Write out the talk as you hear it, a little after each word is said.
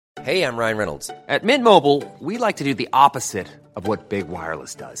Hey, I'm Ryan Reynolds. At Mint Mobile, we like to do the opposite of what Big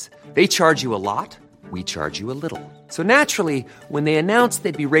Wireless does. They charge you a lot, we charge you a little. So naturally, when they announced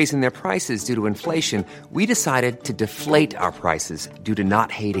they'd be raising their prices due to inflation, we decided to deflate our prices due to not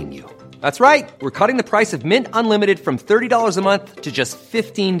hating you. That's right. We're cutting the price of Mint Unlimited from $30 a month to just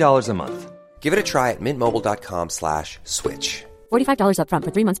 $15 a month. Give it a try at mintmobile.com/switch. $45 up front for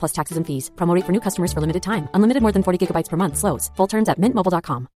 3 months plus taxes and fees. Promo rate for new customers for limited time. Unlimited more than 40 gigabytes per month. Slows full terms at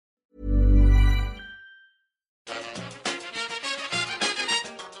mintmobile.com.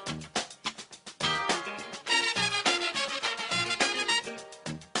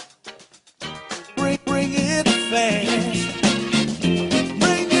 Bring it fast.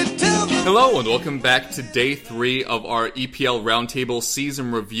 Hello and welcome back to day 3 of our EPL Roundtable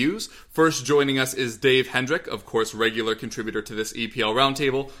season reviews. First joining us is Dave Hendrick, of course regular contributor to this EPL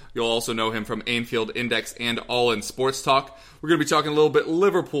Roundtable. You'll also know him from Anfield Index and All In Sports Talk. We're going to be talking a little bit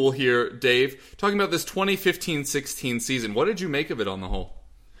Liverpool here, Dave. Talking about this 2015-16 season. What did you make of it on the whole?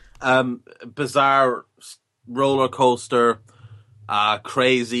 Bizarre roller coaster,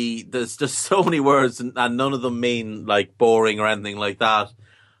 crazy. There's just so many words and none of them mean like boring or anything like that.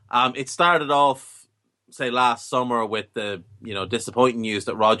 It started off, say, last summer with the disappointing news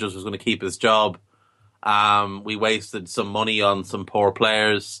that Rodgers was going to keep his job. We wasted some money on some poor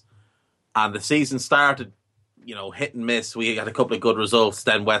players, and the season started, hit and miss. We had a couple of good results.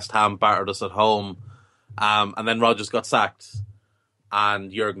 Then West Ham battered us at home, and then Rodgers got sacked,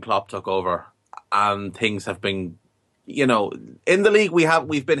 and Jurgen Klopp took over, and things have been, in the league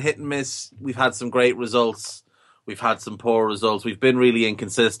we've been hit and miss. We've had some great results. We've had some poor results. We've been really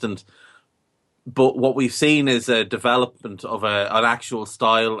inconsistent. But what we've seen is a development of an actual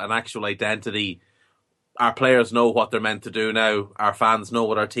style, an actual identity. Our players know what they're meant to do now. Our fans know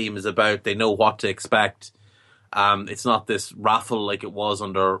what our team is about. They know what to expect. It's not this raffle like it was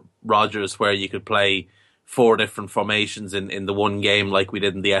under Rodgers where you could play 4 different formations in the one game like we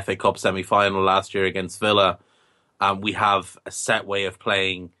did in the FA Cup semi-final last year against Villa. We have a set way of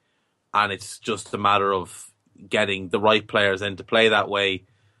playing, and it's just a matter of getting the right players in to play that way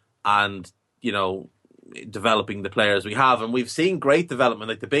and, developing the players we have. And we've seen great development.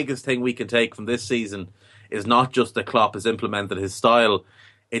 Like, the biggest thing we can take from this season is not just that Klopp has implemented his style,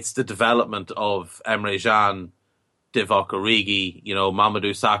 it's the development of Emre Can, Divock Origi,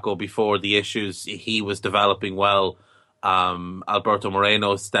 Mamadou Sakho before the issues. He was developing well. Alberto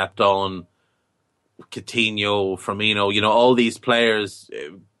Moreno stepped on, Coutinho, Firmino, all these players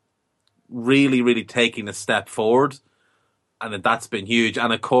really, really taking a step forward, and that's been huge.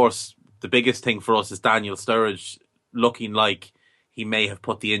 And of course, the biggest thing for us is Daniel Sturridge looking like he may have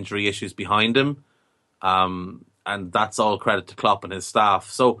put the injury issues behind him, and that's all credit to Klopp and his staff.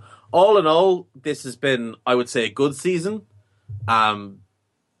 So all in all, this has been, I would say, a good season. Not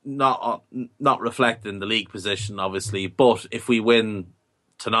reflected in the league position, obviously, but if we win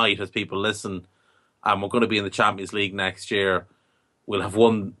tonight, as people listen, we're going to be in the Champions League next year. We'll have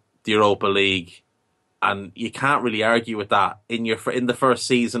won the Europa League, and you can't really argue with that. In the first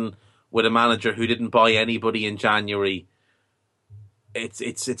season with a manager who didn't buy anybody in January,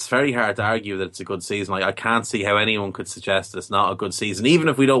 it's very hard to argue that it's a good season. I can't see how anyone could suggest it's not a good season. Even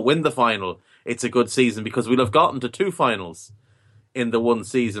if we don't win the final, it's a good season because we'll have gotten to 2 finals in the one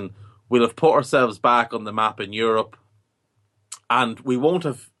season. We'll have put ourselves back on the map in Europe, and we won't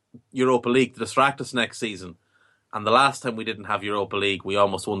have Europa League to distract us next season. And the last time we didn't have Europa League, we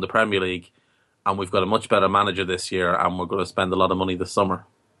almost won the Premier League. And we've got a much better manager this year, and we're going to spend a lot of money this summer.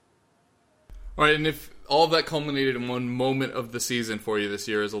 All right, and if all of that culminated in one moment of the season for you this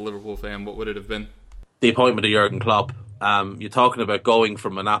year as a Liverpool fan, what would it have been? The appointment of Jurgen Klopp. You're talking about going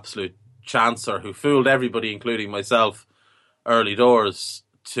from an absolute chancer who fooled everybody, including myself, early doors,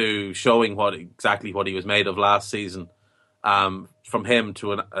 to showing exactly what he was made of last season. From him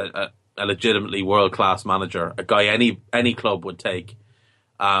to a legitimately world-class manager, a guy any club would take.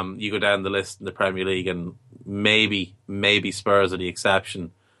 You go down the list in the Premier League and maybe Spurs are the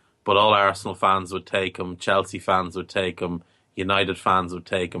exception, but all Arsenal fans would take him, Chelsea fans would take him, United fans would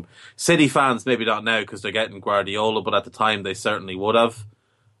take him. City fans maybe not now because they're getting Guardiola, but at the time they certainly would have.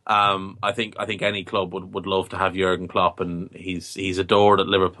 I think any club would love to have Jurgen Klopp, and he's adored at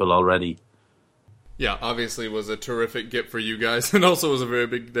Liverpool already. Yeah, obviously it was a terrific get for you guys, and also was a very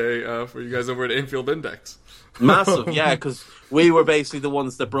big day for you guys over at Anfield Index. Massive, yeah, because we were basically the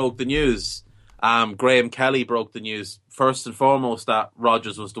ones that broke the news. Graham Kelly broke the news first and foremost that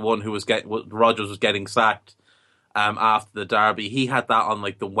Rodgers was the one who was getting sacked after the derby. He had that on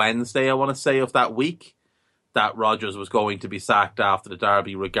like the Wednesday, I want to say, of that week. that Rodgers was going to be sacked after the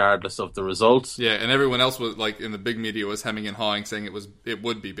derby, regardless of the results. Yeah, and everyone else was like in the big media was hemming and hawing, saying it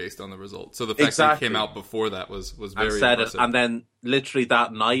would be based on the result. So the fact that he came out before that was very impressive. And then literally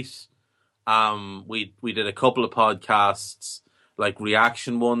that night, we did a couple of podcasts, like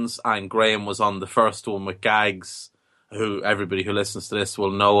reaction ones, and Graham was on the first one with Gags, who everybody who listens to this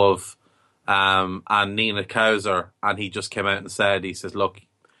will know of, and Nina Kauser, and he just came out and said, he says, look,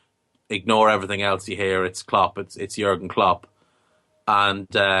 ignore everything else you hear. It's Klopp. It's Jurgen Klopp, and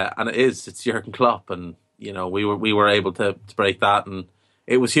it's Jurgen Klopp. And you know, we were able to break that, and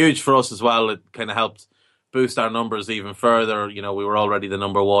it was huge for us as well. It kind of helped boost our numbers even further. You know, we were already the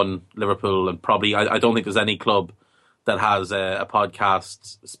number one Liverpool, and probably I don't think there's any club that has a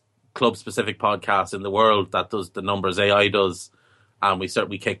podcast, club specific podcast in the world that does the numbers AI does, and we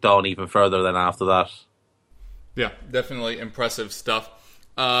certainly kicked on even further than after that. Yeah, definitely impressive stuff.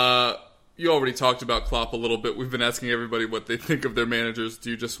 You already talked about Klopp a little bit. We've been asking everybody what they think of their managers.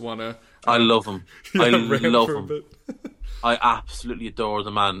 Do you just want to... I love him. I love him. I absolutely adore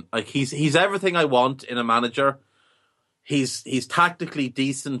the man. Like he's everything I want in a manager. He's tactically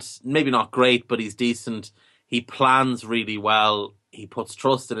decent. Maybe not great, but he's decent. He plans really well. He puts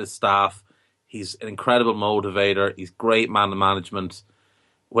trust in his staff. He's an incredible motivator. He's great man management.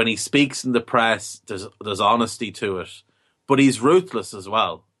 When he speaks in the press, there's honesty to it. But he's ruthless as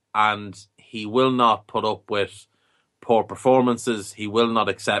well, and he will not put up with poor performances. He will not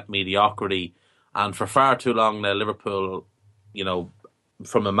accept mediocrity. And for far too long now, Liverpool, you know,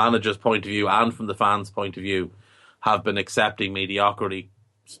 from a manager's point of view and from the fans' point of view, have been accepting mediocrity.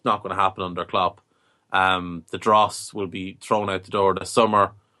 It's not going to happen under Klopp. The dross will be thrown out the door this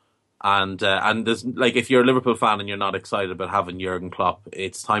summer. And there's, like, if you're a Liverpool fan and you're not excited about having Jurgen Klopp,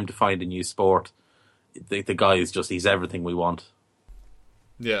 it's time to find a new sport. The guy is just, he's everything we want.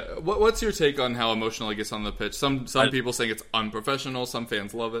 Yeah. What's your take on how emotional he gets on the pitch? Some people saying it's unprofessional. Some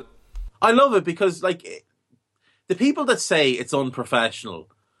fans love it. I love it because, like, the people that say it's unprofessional,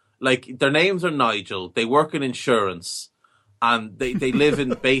 like, their names are Nigel, they work in insurance, and they live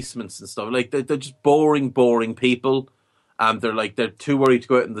in basements and stuff. Like, they're just boring people. They're too worried to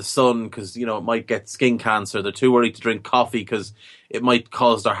go out in the sun because, you know, it might get skin cancer. They're too worried to drink coffee because it might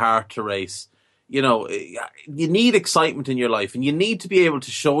cause their heart to race. You know, you need excitement in your life, and you need to be able to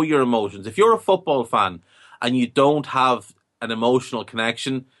show your emotions. If you're a football fan and you don't have an emotional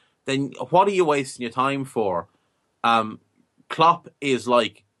connection, then what are you wasting your time for? Klopp is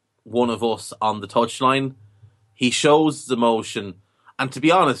like one of us on the touchline. He shows his emotion, and to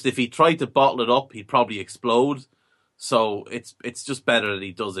be honest, if he tried to bottle it up, he'd probably explode. So it's just better that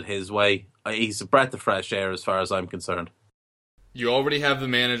he does it his way. He's a breath of fresh air as far as I'm concerned. You already have the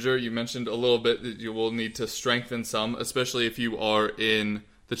manager. You mentioned a little bit that you will need to strengthen some, especially if you are in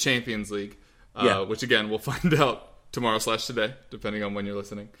the Champions League, which, again, we'll find out tomorrow/today, depending on when you're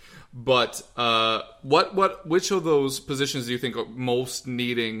listening. But which of those positions do you think are most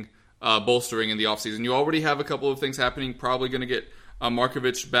needing bolstering in the offseason? You already have a couple of things happening. Probably going to get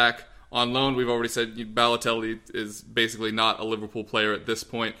Markovic back on loan. We've already said Balotelli is basically not a Liverpool player at this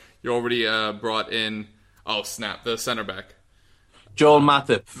point. You already brought in, the centre back. Joel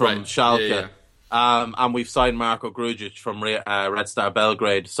Matip from Schalke. Yeah. And we've signed Marko Grujic from Red Star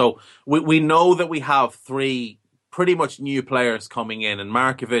Belgrade. So we know that we have three pretty much new players coming in. And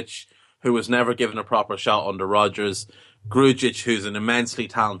Markovic, who was never given a proper shot under Rodgers. Grujic, who's an immensely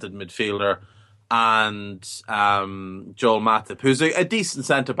talented midfielder. And Joel Matip, who's a decent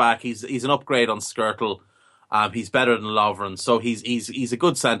centre-back. He's an upgrade on Skrtel. He's better than Lovren. So he's a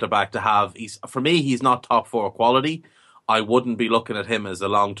good centre-back to have. For me, he's not top four quality. I wouldn't be looking at him as a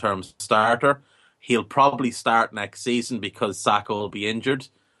long-term starter. He'll probably start next season because Saka will be injured.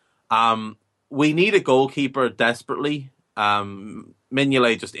 We need a goalkeeper desperately.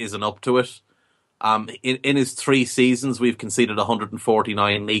 Mignolet just isn't up to it. In his 3 seasons, we've conceded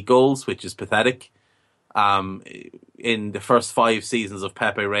 149 league goals, which is pathetic. In the first 5 seasons of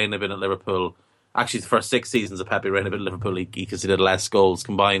Pepe Reina been at Liverpool, actually the first 6 seasons of Pepe Reina been at Liverpool, he conceded less goals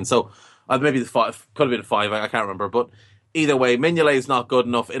combined. So maybe the 5 could have been 5. I can't remember, but either way, Mignolet is not good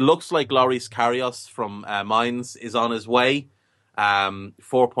enough. It looks like Loris Karius from Mainz is on his way.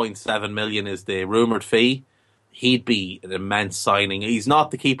 4.7 million is the rumoured fee. He'd be an immense signing. He's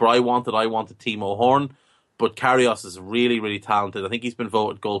not the keeper I wanted. I wanted Timo Horn, but Karius is really, really talented. I think he's been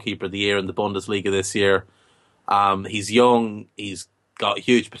voted goalkeeper of the year in the Bundesliga this year. He's young. He's got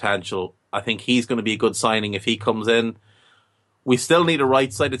huge potential. I think he's going to be a good signing if he comes in. We still need a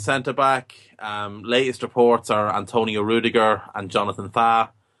right-sided centre-back. Latest reports are Antonio Rudiger and Jonathan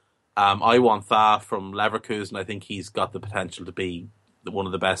Tah. I want Tah from Leverkusen. I think he's got the potential to be one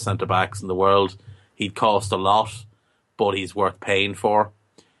of the best centre-backs in the world. he'd cost a lot, but he's worth paying for.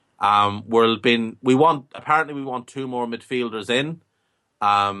 We want 2 more midfielders in.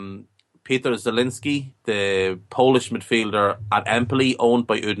 Peter Zielinski, the Polish midfielder at Empoli, owned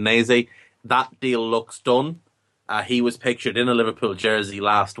by Udinese, that deal looks done. He was pictured in a Liverpool jersey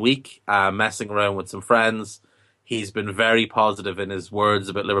last week, messing around with some friends. He's been very positive in his words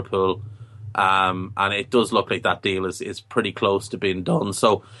about Liverpool, and it does look like that deal is pretty close to being done.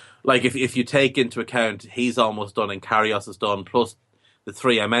 So, like, if you take into account he's almost done and Karius is done, plus the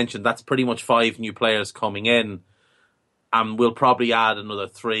 3 I mentioned, that's pretty much 5 new players coming in. And we'll probably add another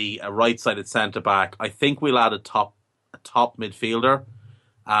 3, a right-sided centre-back. I think we'll add a top midfielder.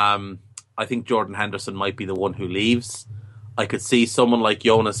 I think Jordan Henderson might be the one who leaves. I could see someone like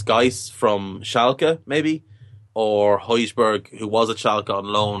Jonas Geis from Schalke, maybe, or Højbjerg, who was at Schalke on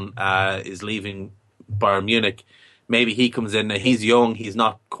loan, is leaving Bayern Munich. Maybe he comes in. Now, he's young. He's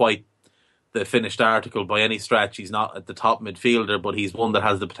not quite the finished article by any stretch. He's not at the top midfielder, but he's one that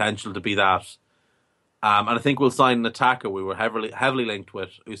has the potential to be that. And I think we'll sign an attacker. We were heavily linked with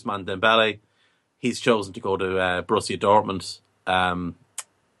Ousmane Dembele. He's chosen to go to Borussia Dortmund.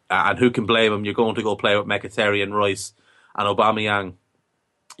 And who can blame him? You're going to go play with Mkhitaryan, Royce and Aubameyang.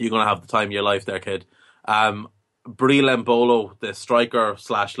 You're going to have the time of your life there, kid. Breel Embolo, the striker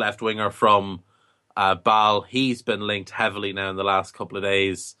 / left winger from Bâle, he's been linked heavily now in the last couple of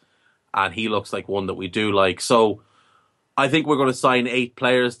days. And he looks like one that we do like. So I think we're going to sign 8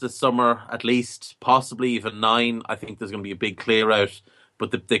 players this summer, at least, possibly even 9. I think there's going to be a big clear out.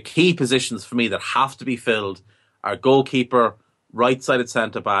 But the key positions for me that have to be filled are goalkeeper, right-sided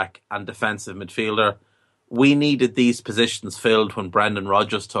centre-back and defensive midfielder. We needed these positions filled when Brendan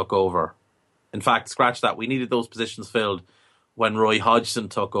Rodgers took over. In fact, scratch that. We needed those positions filled when Roy Hodgson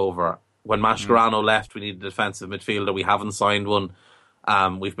took over. When Mascherano left, we needed a defensive midfielder. We haven't signed one.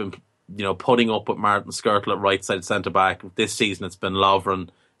 We've been putting up with Martin Skrtel at right-sided centre-back. This season it's been Lovren.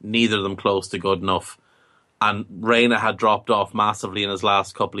 Neither of them close to good enough. And Reina had dropped off massively in his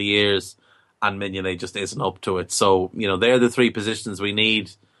last couple of years. And Mignolet just isn't up to it. So, they're the 3 positions we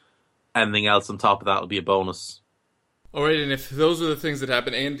need. Anything else on top of that will be a bonus. All right, and if those are the things that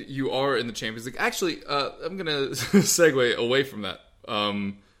happen, and you are in the Champions League, actually, I'm going to segue away from that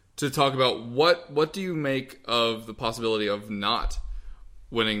to talk about what do you make of the possibility of not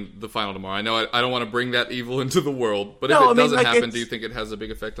winning the final tomorrow? I know I don't want to bring that evil into the world, but if it doesn't happen, do you think it has a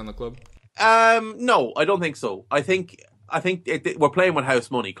big effect on the club? No, I don't think so. I think we're playing with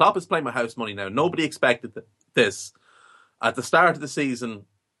house money. Klopp is playing with house money now. Nobody expected this. At the start of the season,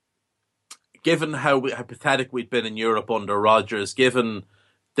 given how pathetic we'd been in Europe under Rodgers, given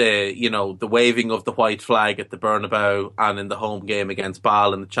the waving of the white flag at the Bernabeu and in the home game against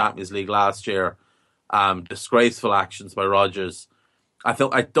Bâle in the Champions League last year, disgraceful actions by Rodgers, I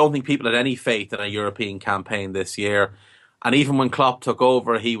don't think people had any faith in a European campaign this year. And even when Klopp took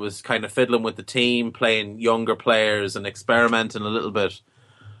over, he was kind of fiddling with the team, playing younger players and experimenting a little bit.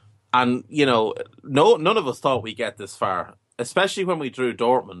 And, none of us thought we'd get this far, especially when we drew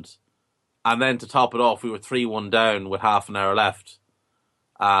Dortmund. And then to top it off, we were 3-1 down with half an hour left.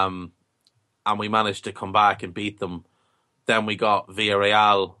 And we managed to come back and beat them. Then we got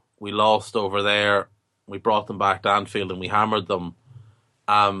Villarreal. We lost over there. We brought them back to Anfield and we hammered them.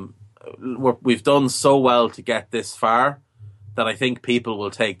 We've done so well to get this far that I think people will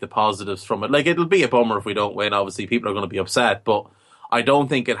take the positives from it. Like, it'll be a bummer if we don't win. Obviously, people are going to be upset, but I don't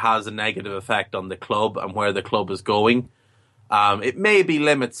think it has a negative effect on the club and where the club is going. It maybe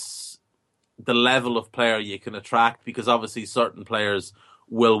limits the level of player you can attract because obviously certain players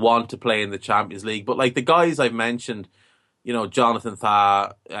will want to play in the Champions League. But like the guys I've mentioned, Jonathan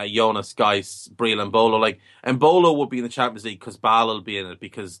Tah, Jonas Geis, Breel Embolo, like Embolo will be in the Champions League because Bâle will be in it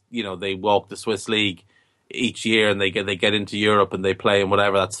because, they walk the Swiss League each year and they get into Europe and they play and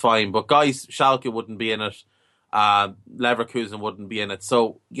whatever, that's fine. But guys, Schalke wouldn't be in it. Leverkusen wouldn't be in it.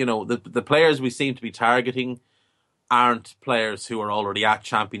 So, the players we seem to be targeting aren't players who are already at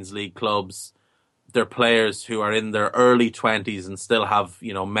Champions League clubs. They're players who are in their early 20s and still have,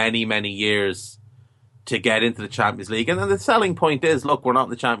 many, many years to get into the Champions League. And then the selling point is, look, we're not in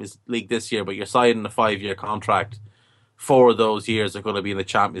the Champions League this year, but you're signing a 5-year contract. 4 of those years are going to be in the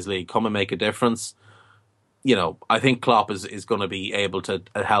Champions League. Come and make a difference. I think Klopp is going to be able to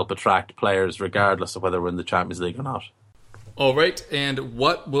help attract players regardless of whether we're in the Champions League or not. All right, and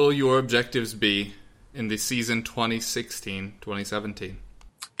what will your objectives be in the season 2016-2017?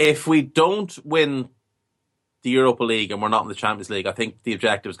 If we don't win the Europa League and we're not in the Champions League, I think the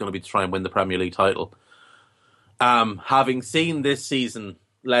objective is going to be to try and win the Premier League title. Having seen this season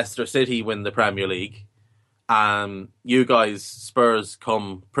Leicester City win the Premier League, you guys, Spurs,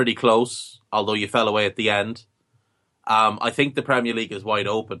 come pretty close although you fell away at the end. I think the Premier League is wide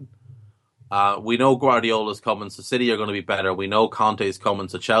open. We know Guardiola's coming, so City are going to be better. We know Conte's coming,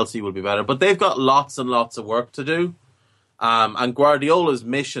 so Chelsea will be better. But they've got lots and lots of work to do. And Guardiola's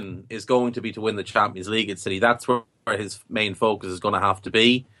mission is going to be to win the Champions League at City. That's where his main focus is going to have to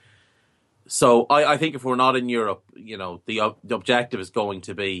be. So I think if we're not in Europe, the objective is going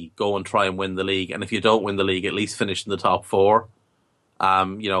to be go and try and win the league. And if you don't win the league, at least finish in the top four.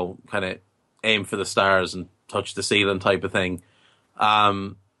 Kind of aim for the stars and touch the ceiling type of thing.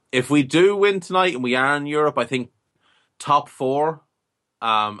 If we do win tonight and we are in Europe, I think top four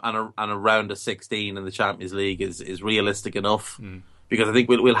and a round of 16 in the Champions League is realistic enough because I think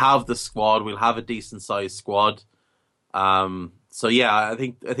we'll have the squad, we'll have a decent sized squad. So yeah, I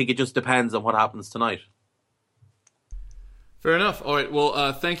think it just depends on what happens tonight. Fair enough. All right.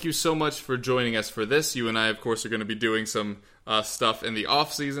 Well, thank you so much for joining us for this. You and I, of course, are going to be doing some stuff in the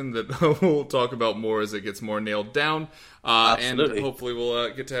off season that we'll talk about more as it gets more nailed down. Absolutely. And hopefully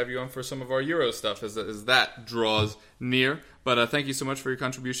we'll get to have you on for some of our Euro stuff as that draws near. But thank you so much for your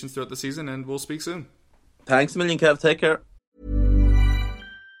contributions throughout the season, and we'll speak soon. Thanks a million, Kev. Take care.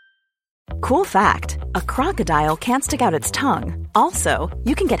 Cool fact, a crocodile can't stick out its tongue. Also,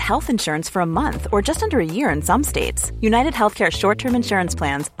 you can get health insurance for a month or just under a year in some states. United Healthcare short-term insurance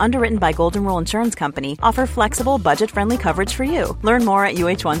plans, underwritten by Golden Rule Insurance Company, offer flexible, budget-friendly coverage for you. Learn more at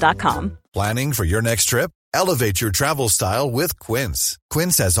uh1.com. Planning for your next trip? Elevate your travel style with Quince.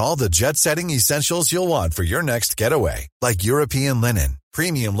 Quince has all the jet-setting essentials you'll want for your next getaway, like European linen,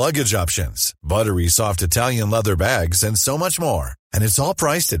 premium luggage options, buttery soft Italian leather bags, and so much more. And it's all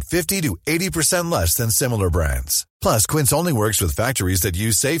priced at 50 to 80% less than similar brands. Plus, Quince only works with factories that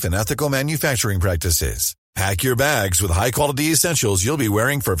use safe and ethical manufacturing practices. Pack your bags with high-quality essentials you'll be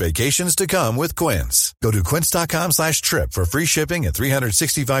wearing for vacations to come with Quince. Go to quince.com/trip for free shipping and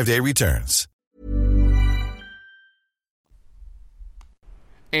 365-day returns.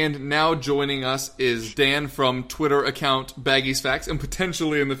 And now joining us is Dan from Twitter account Baggies Facts, and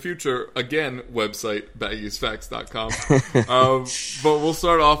potentially in the future, again, website baggiesfacts.com. But we'll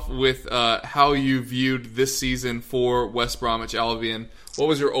start off with how you viewed this season for West Bromwich Albion. What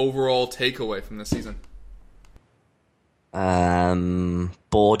was your overall takeaway from this season?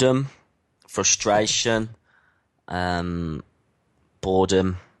 Boredom, frustration,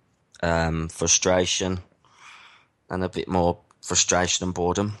 frustration, and a bit more frustration and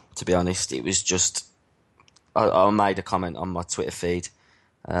boredom, to be honest. It was just, I made a comment on my Twitter feed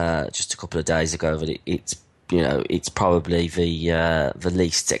just a couple of days ago that it's probably the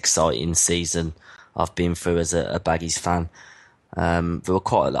least exciting season I've been through as a Baggies fan. There were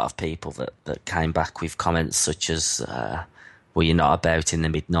quite a lot of people that came back with comments such as, were you not about in the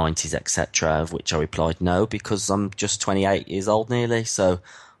mid-90s, etc., of which I replied no, because I'm just 28 years old nearly, so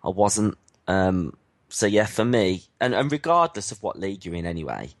I wasn't. So yeah, for me, and regardless of what league you're in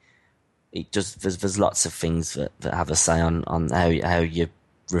anyway, there's lots of things that have a say on how your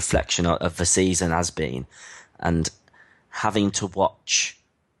reflection of the season has been, and having to watch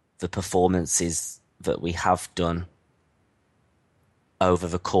the performances that we have done over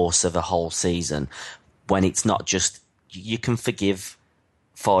the course of a whole season, when it's not just, you can forgive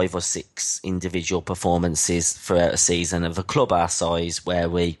 5 or 6 individual performances throughout a season of a club our size where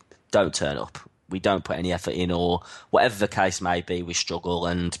we don't turn up. We don't put any effort in, or whatever the case may be, we struggle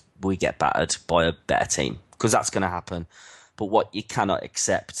and we get battered by a better team, because that's going to happen. But what you cannot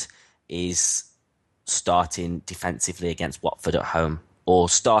accept is starting defensively against Watford at home, or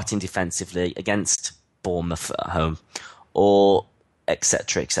starting defensively against Bournemouth at home, or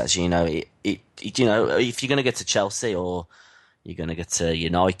etc. etc. If you're going to get to Chelsea, or you're going to get to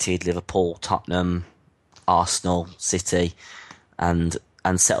United, Liverpool, Tottenham, Arsenal, City, and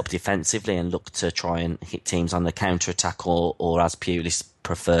set up defensively and look to try and hit teams on the counter-attack, or as Pulis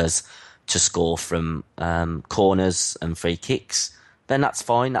prefers, to score from corners and free kicks, then that's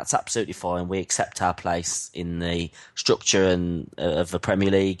fine. That's absolutely fine. We accept our place in the structure of the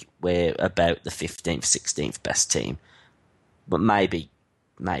Premier League. We're about the 15th, 16th best team. But maybe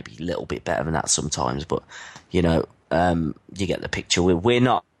a little bit better than that sometimes. But, you get the picture. We're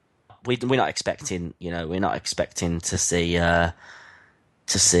not expecting, we're not expecting to see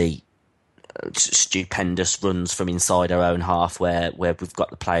stupendous runs from inside our own half where we've got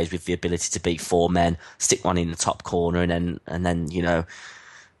the players with the ability to beat 4 men, stick one in the top corner, and then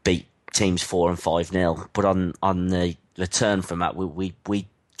beat teams 4 and 5-0. But on the return from that, we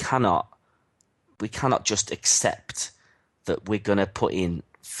cannot just accept that we're going to put in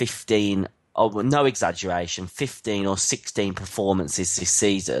 15, no exaggeration, 15 or 16 performances this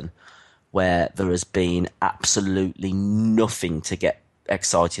season where there has been absolutely nothing to get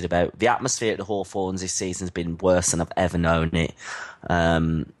excited about. The atmosphere at the Hawthorns this season has been worse than I've ever known it.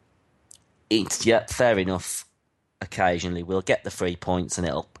 Fair enough. Occasionally, we'll get the 3 points and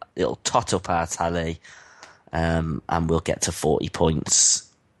it'll tot up our tally, and we'll get to 40 points.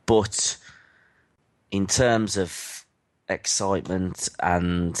 But in terms of excitement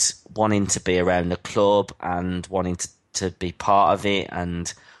and wanting to be around the club and wanting to be part of it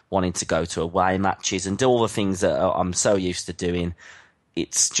and wanting to go to away matches and do all the things that I'm so used to doing,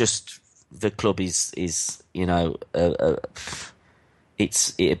 it's just the club is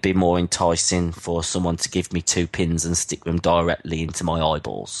it'd be more enticing for someone to give me 2 pins and stick them directly into my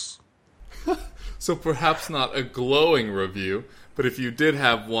eyeballs. So perhaps not a glowing review, but if you did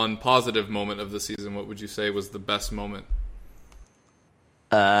have one positive moment of the season, what would you say was the best moment?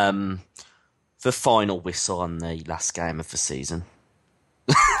 The final whistle on the last game of the season.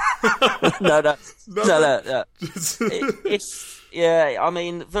 No. I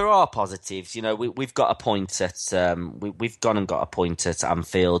mean, there are positives. You know, we've got a point at we've gone and got a point at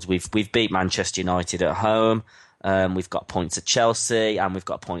Anfield. We've beat Manchester United at home. We've got points at Chelsea and we've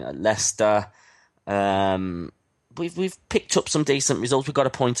got a point at Leicester. We've picked up some decent results. We've got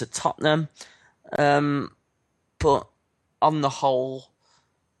a point at Tottenham. But on the whole,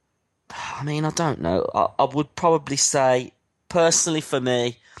 I mean, I don't know. I would probably say, personally for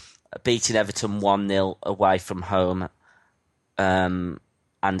me, beating Everton 1-0 away from home, and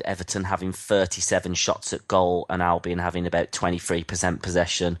Everton having 37 shots at goal and Albion having about 23%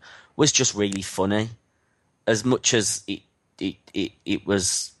 possession was just really funny. As much as it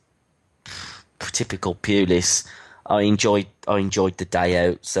was typical Pulis, I enjoyed the day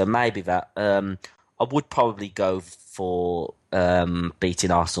out. So maybe that I would probably go for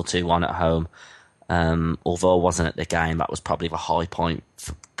beating Arsenal 2-1 at home. Although I wasn't at the game, that was probably the high point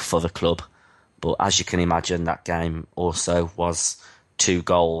for the club. But as you can imagine, that game also was 2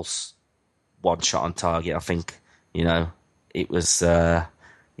 goals, 1 shot on target. I think, it was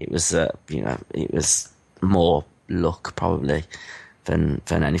more luck probably than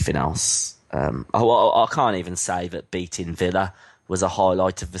anything else. I can't even say that beating Villa was a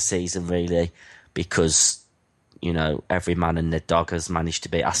highlight of the season really, because every man and their dog has managed to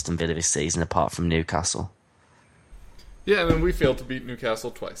beat Aston Villa this season apart from Newcastle. Yeah, and then we failed to beat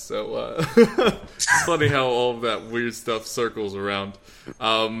Newcastle twice, so it's funny how all of that weird stuff circles around.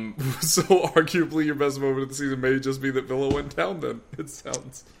 So arguably your best moment of the season may just be that Villa went down then, it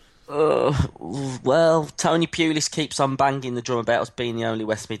sounds. Well, Tony Pulis keeps on banging the drum about us being the only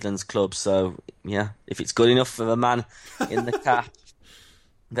West Midlands club, so yeah, if it's good enough for the man in the cap,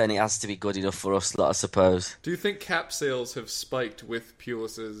 then it has to be good enough for us lot, I suppose. Do you think cap sales have spiked with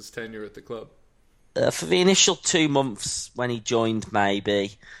Pulis' tenure at the club? For the initial 2 months when he joined,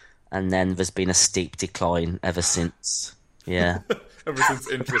 maybe, and then there's been a steep decline ever since. Yeah. Ever since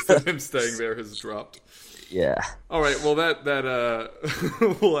interest in him staying there has dropped. Yeah. All right. Well, that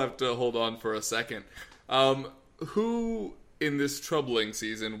we'll have to hold on for a second. Who in this troubling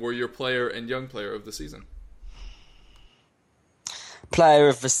season were your player and young player of the season? Player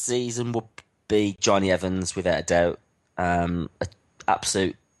of the season would be Johnny Evans, without a doubt. An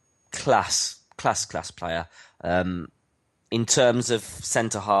absolute class player. In terms of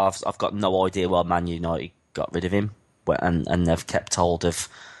centre halves, I've got no idea why Man United got rid of him, and they've kept hold of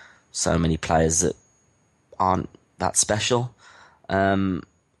so many players that aren't that special.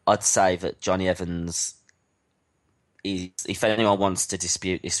 I'd say that Johnny Evans is, if anyone wants to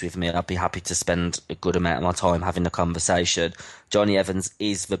dispute this with me, I'd be happy to spend a good amount of my time having a conversation. Johnny Evans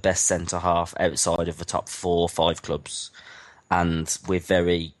is the best centre half outside of the top 4 or 5 clubs, and we're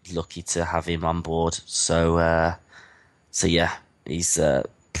very lucky to have him on board. So yeah, he's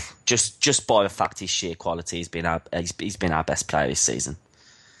just by the fact his sheer quality, he's been our best player this season.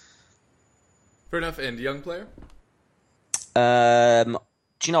 Fair enough. And young player?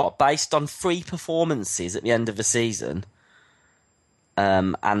 Do you know what? Based on 3 performances at the end of the season,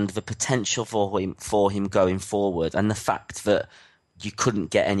 and the potential for him going forward, and the fact that you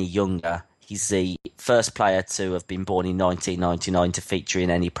couldn't get any younger, he's the first player to have been born in 1999 to feature in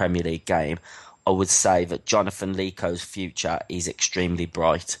any Premier League game. I would say that Jonathan Leaco's future is extremely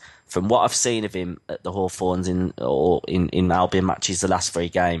bright. From what I've seen of him at the Hawthorns in Albion matches the last 3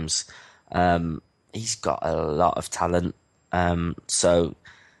 games, he's got a lot of talent. So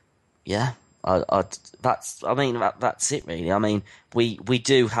yeah, that's it really. I mean, we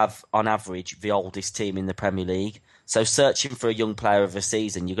do have on average the oldest team in the Premier League. So searching for a young player of the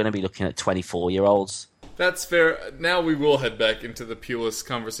season, you're going to be looking at 24-year-olds. That's fair. Now we will head back into the Pulis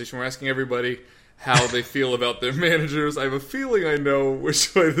conversation. We're asking everybody how they feel about their managers. I have a feeling I know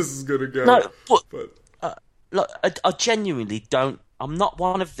which way this is going to go. No, but look, I genuinely don't. I'm not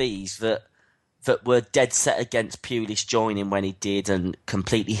one of these that were dead set against Pulis joining when he did and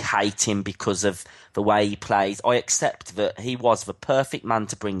completely hate him because of the way he plays. I accept that he was the perfect man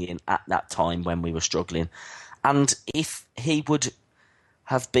to bring in at that time when we were struggling. And if he would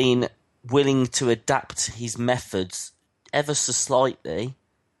have been willing to adapt his methods ever so slightly,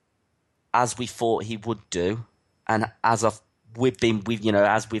 as we thought he would do, and as we've been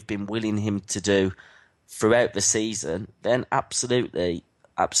willing him to do throughout the season, then absolutely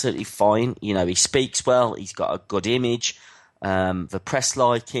fine. You know, he speaks well. He's got a good image. The press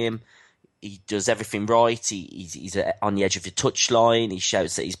like him. He does everything right. He's on the edge of the touchline. He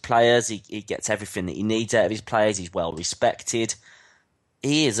shouts at his players. He gets everything that he needs out of his players. He's well respected.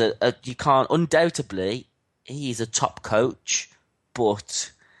 He is undoubtedly, he is a top coach,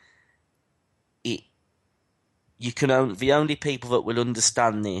 but the only people that will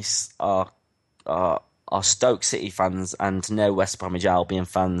understand this are Stoke City fans and now West Bromwich Albion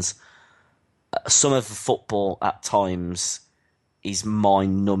fans. Some of the football at times is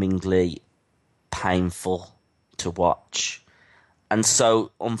mind-numbingly painful to watch. And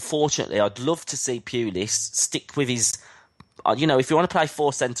so, unfortunately, I'd love to see Pulis stick with his... if you want to play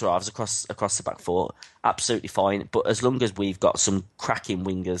 4 centre-halves across the back four, absolutely fine. But as long as we've got some cracking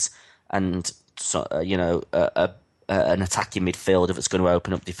wingers and an attacking midfielder that's going to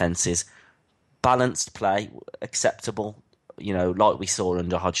open up defences, balanced play, acceptable, like we saw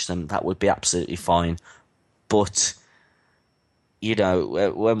under Hodgson, that would be absolutely fine. But when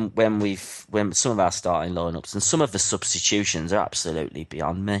some of our starting lineups and some of the substitutions are absolutely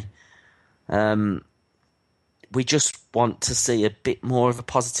beyond me. We just want to see a bit more of a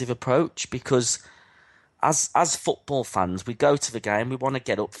positive approach, because as football fans, we go to the game, we want to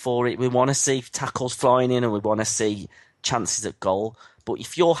get up for it, we want to see tackles flying in, and we want to see chances at goal. But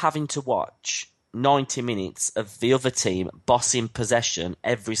if you're having to watch 90 minutes of the other team bossing possession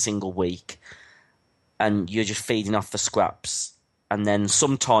every single week, and you're just feeding off the scraps, and then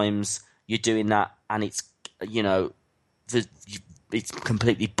sometimes you're doing that and it's it's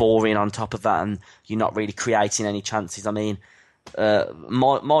completely boring on top of that, and you're not really creating any chances. I mean,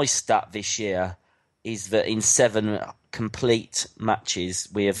 my stat this year is that in 7 complete matches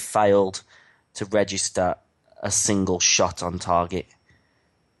we have failed to register a single shot on target.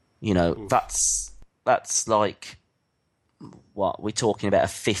 That's like, what, we're talking about a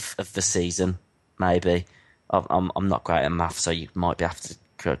fifth of the season, maybe. I'm not great at math, so you might be able to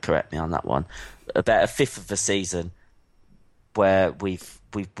correct me on that one. About a fifth of the season where we've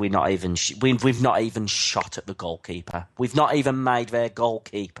not even shot at the goalkeeper. We've not even made their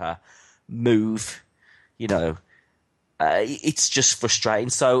goalkeeper move. It's just frustrating.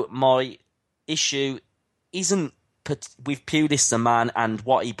 So my issue isn't with Pulis the man and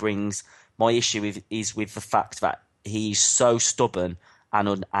what he brings. My issue is with the fact that he's so stubborn and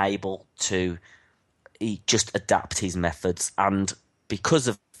unable to just adapt his methods. And because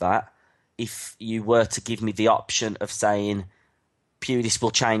of that, if you were to give me the option of saying Pulis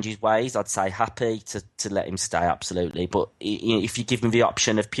will change his ways, I'd say happy to let him stay, absolutely. But if you give me the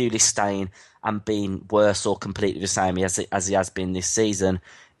option of Pulis staying and being worse or completely the same as he has been this season,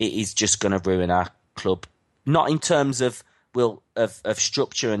 it is just going to ruin our club. Not in terms of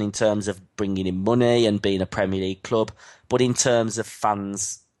structure and in terms of bringing in money and being a Premier League club, but in terms of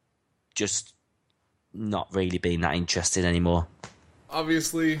fans just not really being that interested anymore.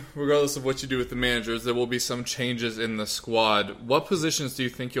 Obviously, regardless of what you do with the managers, there will be some changes in the squad. What positions do you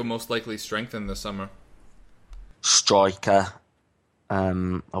think you'll most likely strengthen this summer? Striker,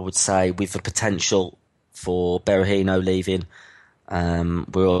 I would say, with the potential for Berahino leaving.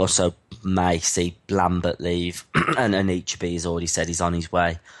 We also may see Lambert leave, and Anichebe has already said he's on his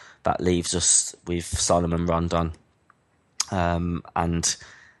way. That leaves us with Solomon Rondon and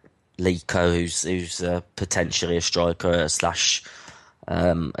Lico, who's potentially a striker /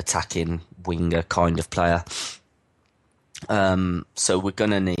 attacking winger kind of player. So we're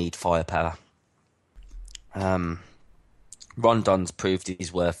going to need firepower. Rondon's proved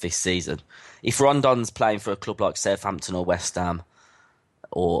his worth this season. If Rondon's playing for a club like Southampton or West Ham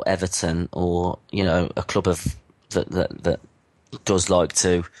or Everton, or a club that does like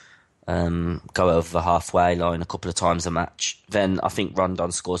to go over the halfway line a couple of times a match, then I think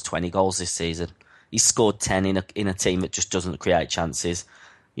Rondon scores 20 goals this season. He's scored 10 in a team that just doesn't create chances.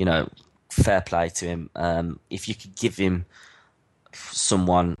 Fair play to him. If you could give him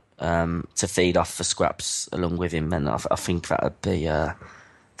someone to feed off for scraps along with him, then I think that'd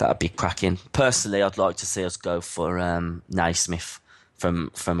be cracking. Personally, I'd like to see us go for Naismith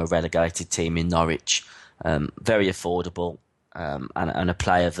from a relegated team in Norwich. Very affordable, and a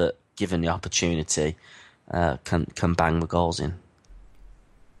player that, given the opportunity, can bang the goals in.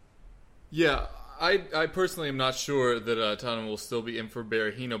 Yeah, I personally am not sure that Tottenham will still be in for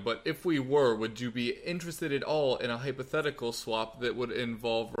Berahino, but if we were, would you be interested at all in a hypothetical swap that would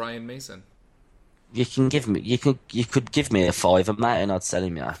involve Ryan Mason? You could give me a £5, mate, and I'd sell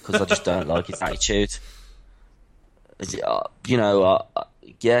him, yeah, because I just don't like his attitude.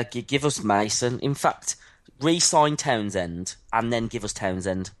 Give us Mason. In fact, re-sign Townsend and then give us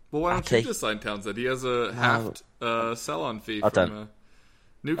Townsend. Well, why don't you just sign Townsend? He has a halved sell-on fee from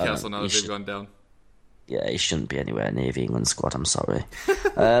Newcastle now that they've gone down. Yeah, he shouldn't be anywhere near the England squad, I'm sorry.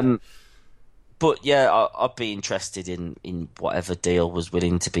 But yeah, I'd be interested in whatever deal was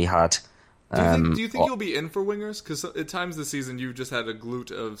willing to be had. Do you think you'll be in for wingers? Because at times this season you've just had a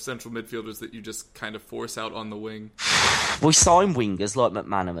glute of central midfielders that you just kind of force out on the wing. We sign wingers like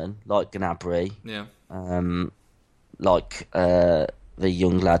McManaman, like Gnabry. Yeah. Like the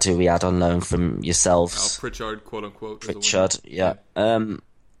young lad who we had on loan from yourselves. Pritchard, quote unquote. Pritchard, yeah. And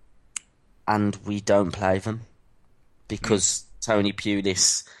we don't play them because Tony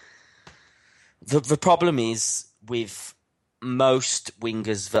Pulis. The problem is with most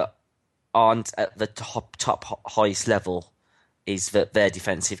wingers that aren't at the top highest level is that their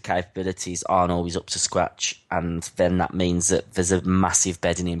defensive capabilities aren't always up to scratch, and then that means that there's a massive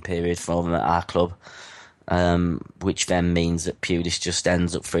bedding in period for them at our club, which then means that Pulis just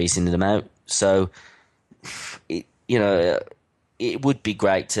ends up freezing them out. So, it would be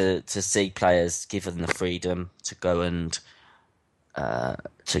great to see players given the freedom to go and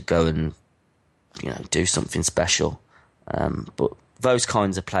do something special, but those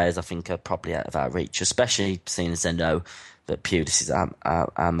kinds of players, I think, are probably out of our reach, especially seeing as they know that Pulis is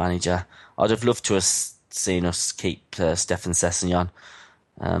our manager. I'd have loved to have seen us keep Stefan Sessegnon,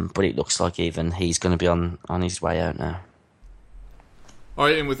 but it looks like even he's going to be on his way out now. All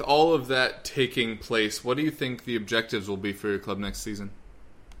right, and with all of that taking place, what do you think the objectives will be for your club next season?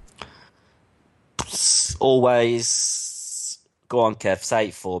 Always, go on, Kev, say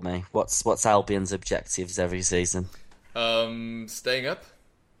it for me. What's Albion's objectives every season? Staying up?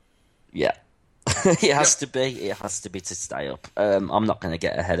 Yeah. It has to be. It has to be to stay up. I'm not going to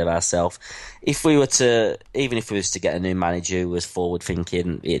get ahead of ourselves. Even if we was to get a new manager who was forward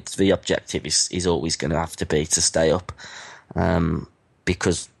thinking, the objective is always going to have to be to stay up.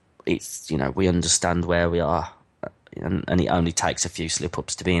 Because it's, we understand where we are, and it only takes a few slip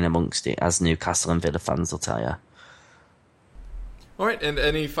ups to be in amongst it, as Newcastle and Villa fans will tell you. All right, and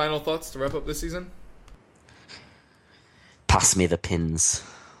any final thoughts to wrap up this season? Pass me the pins.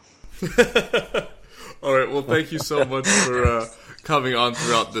 All right, well, thank you so much for coming on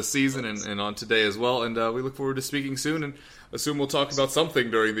throughout the season and on today as well. And we look forward to speaking soon, and assume we'll talk about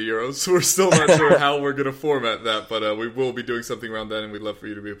something during the Euros. We're still not sure how we're going to format that, but we will be doing something around then, and we'd love for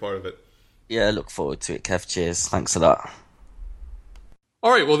you to be a part of it. Yeah, look forward to it, Kev. Cheers. Thanks a lot.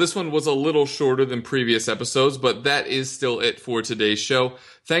 All right, well, this one was a little shorter than previous episodes, but that is still it for today's show.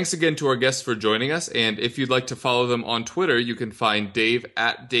 Thanks again to our guests for joining us, and if you'd like to follow them on Twitter, you can find Dave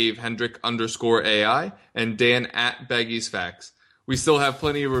at DaveHendrick_AI and Dan at Baggies Facts. We still have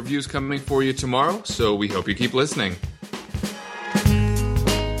plenty of reviews coming for you tomorrow, so we hope you keep listening.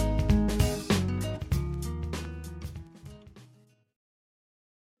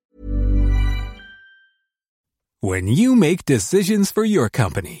 When you make decisions for your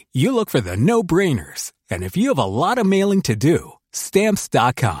company, you look for the no-brainers. And if you have a lot of mailing to do,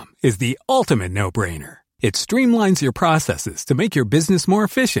 Stamps.com is the ultimate no-brainer. It streamlines your processes to make your business more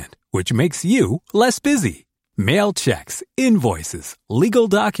efficient, which makes you less busy. Mail checks, invoices, legal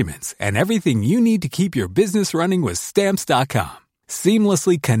documents, and everything you need to keep your business running with Stamps.com.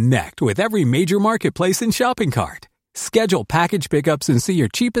 Seamlessly connect with every major marketplace and shopping cart. Schedule package pickups and see your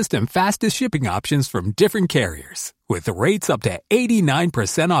cheapest and fastest shipping options from different carriers, with rates up to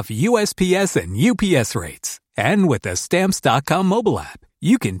 89% off USPS and UPS rates. And with the Stamps.com mobile app,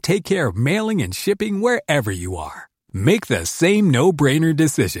 you can take care of mailing and shipping wherever you are. Make the same no-brainer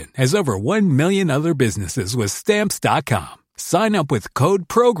decision as over 1 million other businesses with Stamps.com. Sign up with code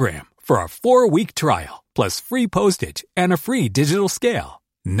PROGRAM for a 4-week trial, plus free postage and a free digital scale.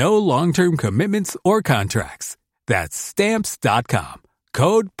 No long-term commitments or contracts. That's Stamps.com.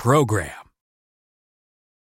 Code PROGRAM.